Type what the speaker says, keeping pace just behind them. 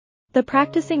The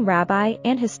practicing rabbi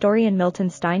and historian Milton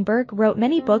Steinberg wrote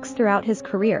many books throughout his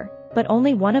career, but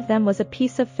only one of them was a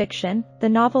piece of fiction, the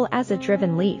novel As a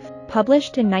Driven Leaf,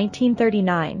 published in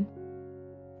 1939.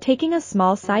 Taking a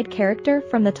small side character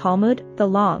from the Talmud, the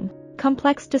long,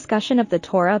 complex discussion of the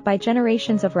Torah by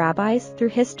generations of rabbis through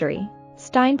history,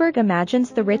 Steinberg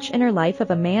imagines the rich inner life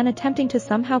of a man attempting to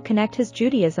somehow connect his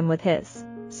Judaism with his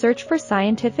search for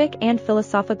scientific and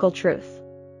philosophical truth.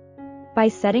 By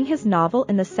setting his novel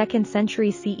in the 2nd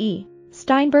century CE,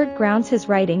 Steinberg grounds his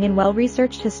writing in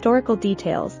well-researched historical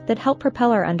details that help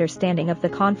propel our understanding of the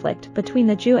conflict between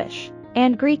the Jewish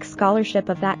and Greek scholarship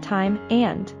of that time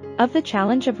and of the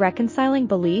challenge of reconciling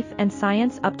belief and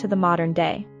science up to the modern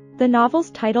day. The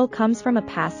novel's title comes from a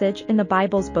passage in the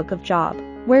Bible's book of Job,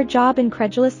 where Job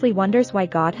incredulously wonders why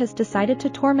God has decided to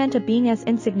torment a being as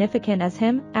insignificant as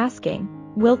him, asking,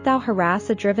 "Wilt thou harass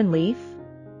a driven leaf?"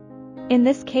 In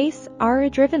this case, a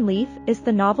driven leaf is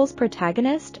the novel's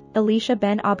protagonist, Elisha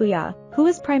ben Abuyah, who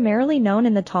is primarily known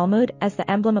in the Talmud as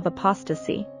the emblem of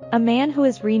apostasy, a man who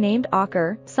is renamed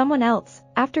Akar, someone else,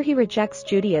 after he rejects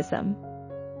Judaism.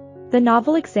 The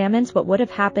novel examines what would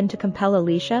have happened to compel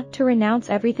Elisha to renounce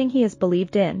everything he has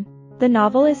believed in. The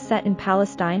novel is set in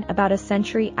Palestine about a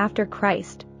century after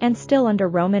Christ, and still under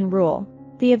Roman rule.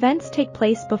 The events take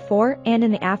place before and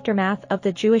in the aftermath of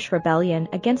the Jewish rebellion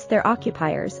against their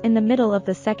occupiers in the middle of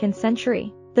the 2nd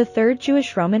century, the Third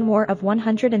Jewish-Roman War of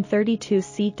 132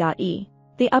 CE.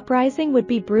 The uprising would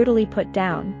be brutally put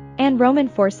down, and Roman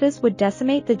forces would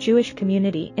decimate the Jewish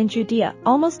community in Judea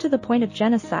almost to the point of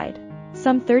genocide.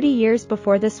 Some 30 years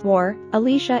before this war,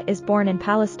 Elisha is born in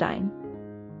Palestine.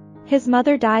 His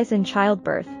mother dies in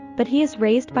childbirth, but he is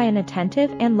raised by an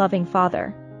attentive and loving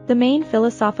father. The main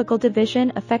philosophical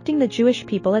division affecting the Jewish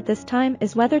people at this time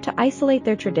is whether to isolate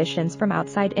their traditions from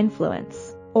outside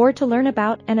influence, or to learn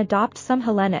about and adopt some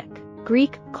Hellenic,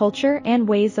 Greek, culture and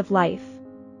ways of life.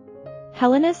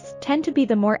 Hellenists tend to be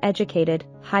the more educated,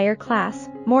 higher class,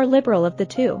 more liberal of the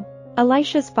two.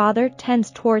 Elisha's father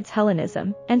tends towards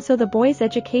Hellenism, and so the boy's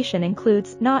education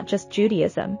includes not just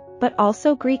Judaism, but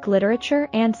also Greek literature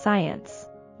and science.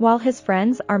 While his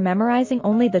friends are memorizing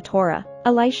only the Torah,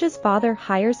 Elisha's father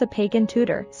hires a pagan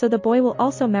tutor so the boy will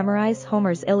also memorize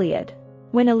Homer's Iliad.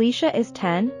 When Elisha is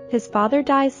 10, his father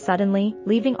dies suddenly,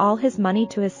 leaving all his money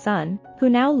to his son, who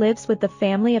now lives with the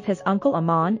family of his uncle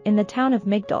Ammon in the town of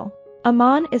Migdal.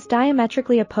 Ammon is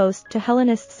diametrically opposed to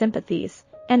Hellenist sympathies,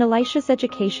 and Elisha's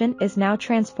education is now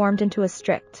transformed into a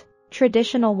strict,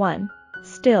 traditional one.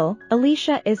 Still,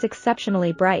 Elisha is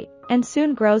exceptionally bright, and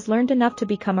soon grows learned enough to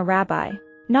become a rabbi.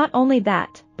 Not only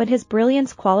that, but his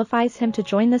brilliance qualifies him to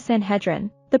join the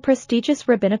Sanhedrin, the prestigious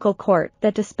rabbinical court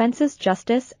that dispenses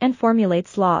justice and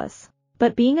formulates laws.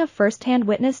 But being a first-hand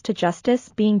witness to justice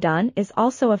being done is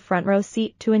also a front-row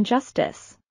seat to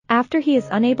injustice. After he is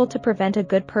unable to prevent a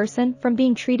good person from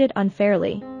being treated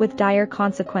unfairly, with dire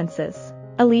consequences,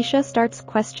 Elisha starts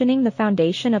questioning the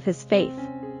foundation of his faith.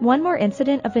 One more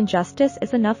incident of injustice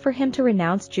is enough for him to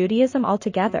renounce Judaism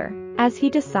altogether, as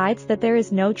he decides that there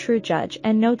is no true judge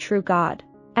and no true God.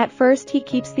 At first he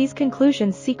keeps these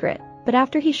conclusions secret, but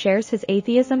after he shares his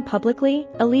atheism publicly,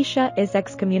 Elisha is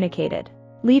excommunicated.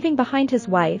 Leaving behind his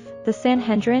wife, the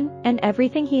Sanhedrin, and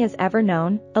everything he has ever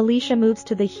known, Elisha moves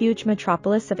to the huge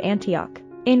metropolis of Antioch,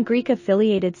 in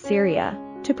Greek-affiliated Syria,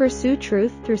 to pursue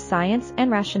truth through science and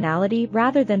rationality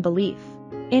rather than belief.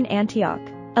 In Antioch,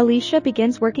 Elisha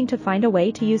begins working to find a way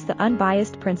to use the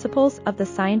unbiased principles of the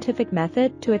scientific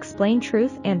method to explain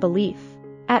truth and belief.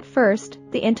 At first,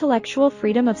 the intellectual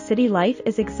freedom of city life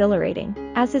is exhilarating,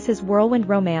 as is his whirlwind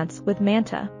romance with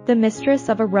Manta, the mistress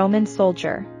of a Roman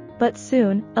soldier. But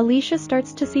soon, Elisha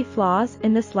starts to see flaws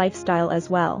in this lifestyle as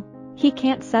well. He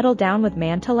can't settle down with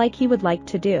Manta like he would like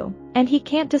to do, and he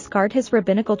can't discard his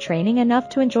rabbinical training enough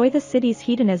to enjoy the city's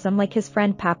hedonism like his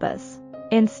friend Papas.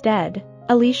 Instead,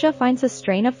 Elisha finds a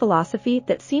strain of philosophy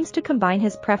that seems to combine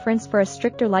his preference for a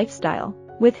stricter lifestyle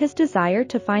with his desire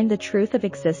to find the truth of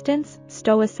existence,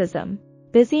 Stoicism.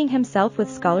 Busying himself with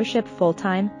scholarship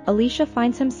full-time, Elisha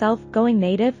finds himself going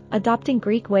native, adopting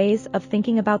Greek ways of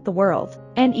thinking about the world,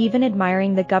 and even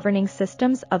admiring the governing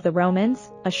systems of the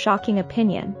Romans, a shocking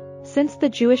opinion, since the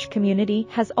Jewish community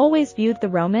has always viewed the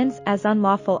Romans as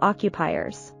unlawful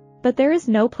occupiers. But there is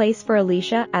no place for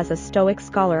Elisha as a Stoic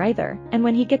scholar either, and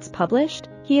when he gets published,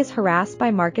 he is harassed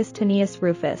by Marcus Tanius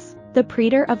Rufus, the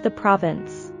praetor of the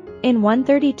province. In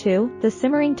 132, the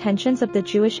simmering tensions of the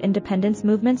Jewish independence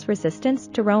movement's resistance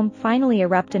to Rome finally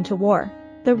erupt into war.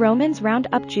 The Romans round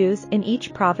up Jews in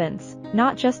each province,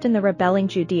 not just in the rebelling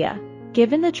Judea.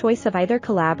 Given the choice of either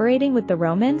collaborating with the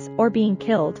Romans or being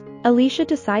killed, Elisha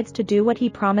decides to do what he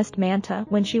promised Manta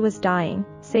when she was dying: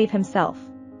 save himself.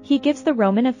 He gives the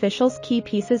Roman officials key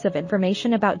pieces of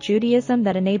information about Judaism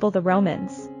that enable the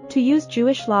Romans to use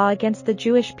Jewish law against the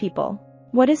Jewish people.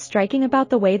 What is striking about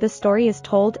the way the story is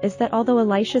told is that although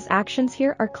Elisha's actions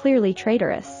here are clearly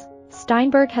traitorous,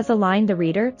 Steinberg has aligned the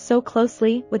reader so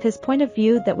closely with his point of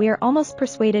view that we are almost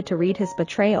persuaded to read his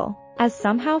betrayal as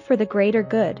somehow for the greater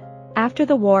good. After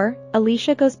the war,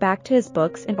 Elisha goes back to his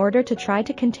books in order to try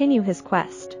to continue his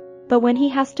quest. But when he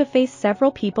has to face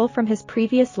several people from his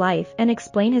previous life and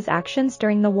explain his actions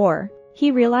during the war,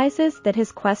 he realizes that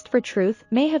his quest for truth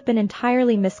may have been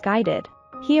entirely misguided.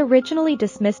 He originally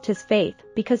dismissed his faith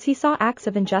because he saw acts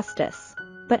of injustice.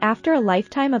 But after a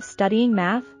lifetime of studying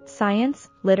math, science,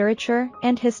 literature,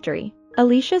 and history,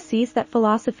 Elisha sees that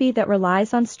philosophy that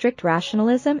relies on strict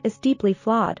rationalism is deeply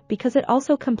flawed because it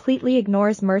also completely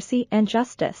ignores mercy and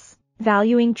justice,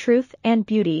 valuing truth and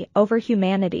beauty over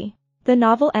humanity. The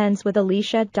novel ends with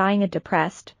Elisha dying a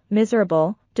depressed,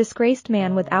 miserable, disgraced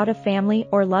man without a family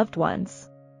or loved ones.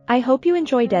 I hope you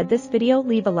enjoyed this video.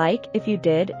 Leave a like if you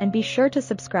did and be sure to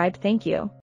subscribe. Thank you.